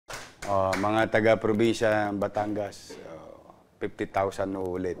Mga taga-probinsya ng Batangas, 50,000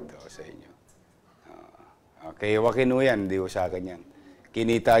 ulit sa inyo. Kay Joaquin yan, di ko sa akin yan.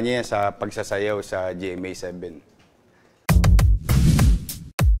 Kinita niya sa pagsasayaw sa GMA 7.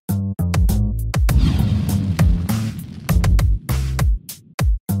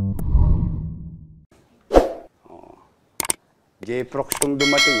 J-Prox kung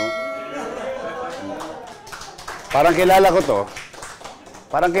dumating, Parang kilala ko to.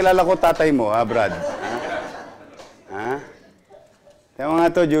 Parang kilala ko tatay mo, Brad. Ha? Tiyan mo nga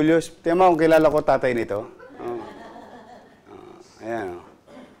to, Julius. Tiyan mo kung kilala ko tatay nito. Ayan.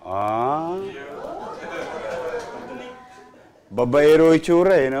 Babaero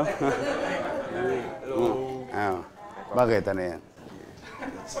itsura no? Bakit? Ano yan?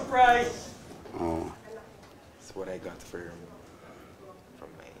 Surprise! That's what I got from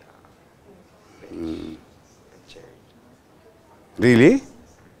my and cherry. Really?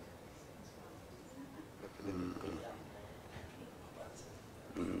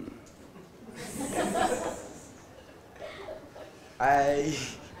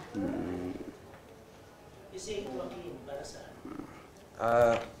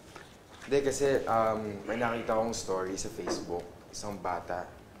 Hindi kasi may nakita akong story sa Facebook, isang bata,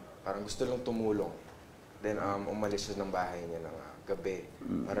 parang gusto lang tumulong. Then umalis siya ng bahay niya ng gabi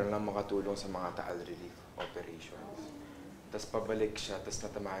para lang makatulong sa mga Taal relief operations. Tapos pabalik siya, tapos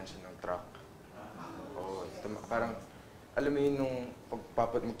natamaan siya ng truck. Parang, alam mo yun nung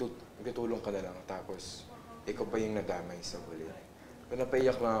magtutulong ka na lang, tapos ikaw pa yung nadamay sa huli. Kung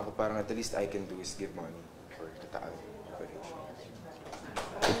napaiyak lang ako, parang at least I can do is give money for the Taal operations.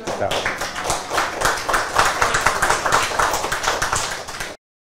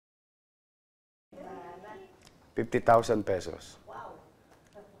 50,000 pesos.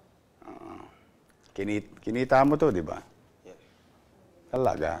 Kinita mo to, di ba? Yeah.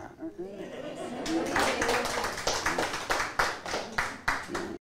 Talaga.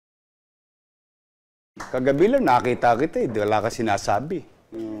 Kagabi lang nakita kita wala ka sinasabi.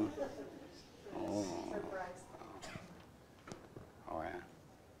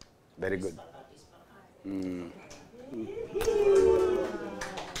 Very good.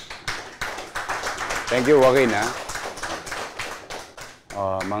 Thank you, Joaquin,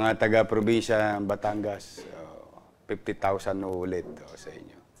 mga taga-probinsya ng Batangas, 50,000 ulit sa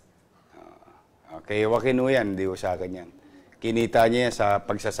inyo. Kay Joaquin yan, di ko sa akin yan. Kinita niya sa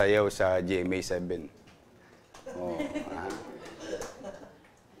pagsasayaw sa GMA 7.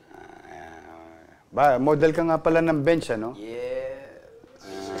 Model ka nga pala ng bench, ano? Yeah.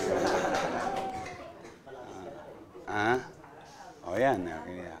 Yan.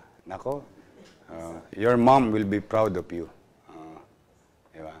 Nako. Your mom will be proud of you.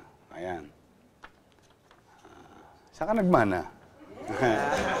 Diba? Ayan. Saan ka nagmana?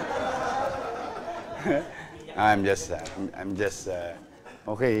 I'm just,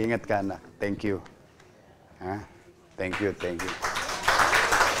 okay, ingat ka na. Thank you. Thank you.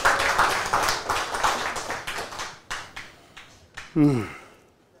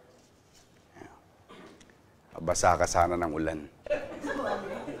 Basa ka sana ng ulan.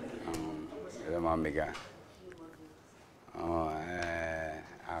 Mami ka.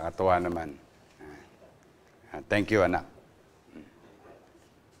 Nakakatuwa naman. Thank you, anak.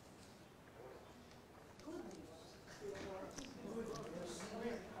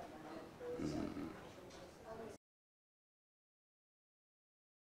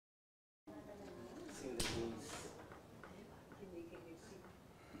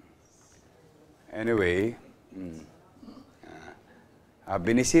 Anyway,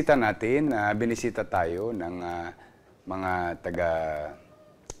 binisita tayo ng mga taga-PLM,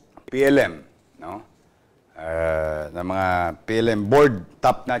 no? Ng mga PLM board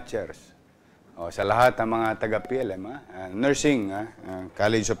top-notchers. Sa lahat ng mga taga-PLM, nursing,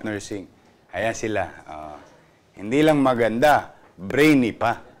 College of Nursing. Ayan sila. Hindi lang maganda, brainy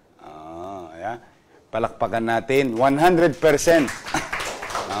pa. Palakpakan natin, 100%.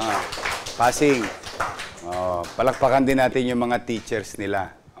 Passing. Palakpakan din natin yung mga teachers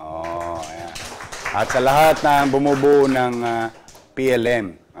nila. Ayan. At sa lahat na bumubuo ng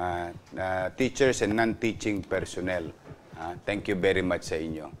PLM, teachers and non-teaching personnel, thank you very much sa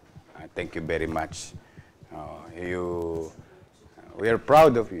inyo. Thank you very much. We are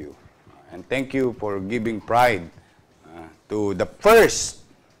proud of you. And thank you for giving pride to the first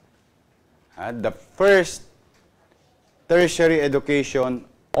tertiary education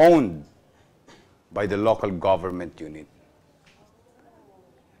owned by the local government unit.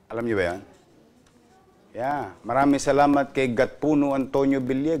 Alam niyo ba yan? Yeah. Maraming salamat kay Gatpuno Antonio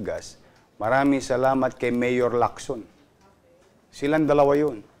Villegas. Maraming salamat kay Mayor Lacson. Silang dalawa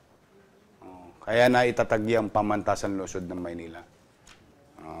yun. Kaya na itatagya ang pamantasan lungsod ng Maynila.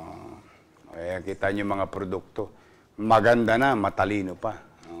 Kaya kita nyo mga produkto. Maganda na, matalino pa.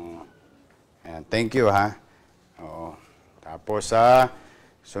 Ayan, thank you, ha. Oo. Tapos,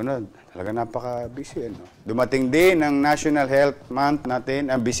 sunod, talaga napaka-busy. No? Dumating din ang National Health Month natin,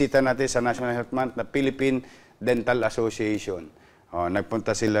 ang bisita natin sa National Health Month na Philippine Dental Association.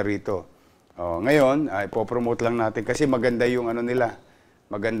 Nagpunta sila rito. Ngayon, ipopromote lang natin kasi maganda yung ano nila.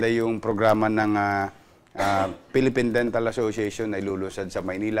 Maganda yung programa ng Philippine Dental Association na ilulusad sa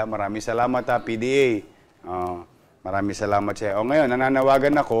Maynila. Maraming salamat, PDA. Maraming salamat sa iyo. Ngayon,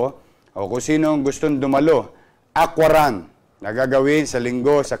 nananawagan ako, kung sino gustong dumalo, Aquaran, na gagawin sa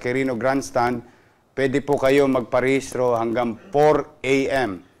linggo sa Quirino Grandstand, pwede po kayo magparehistro hanggang 4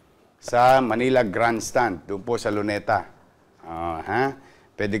 a.m. sa Manila Grandstand, doon po sa Luneta.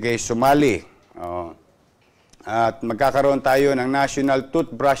 Pwede kayo sumali. At magkakaroon tayo ng National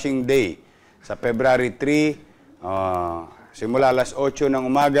Toothbrushing Day sa February 3, simula alas 8 ng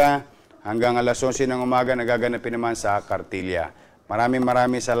umaga hanggang alas 11 ng umaga, nagaganapin naman sa Cartilla.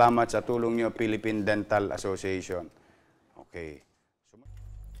 Maraming salamat sa tulong nyo, Philippine Dental Association. Okay.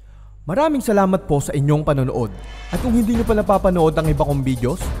 Maraming salamat po sa inyong panonood. At kung hindi nyo pa napapanood ang iba kong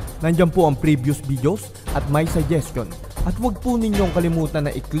videos, nandyan po ang previous videos at may suggestion. At huwag po ninyong kalimutan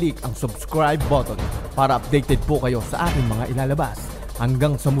na i-click ang subscribe button para updated po kayo sa aking mga ilalabas.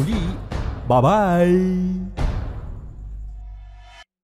 Hanggang sa muli, bye-bye!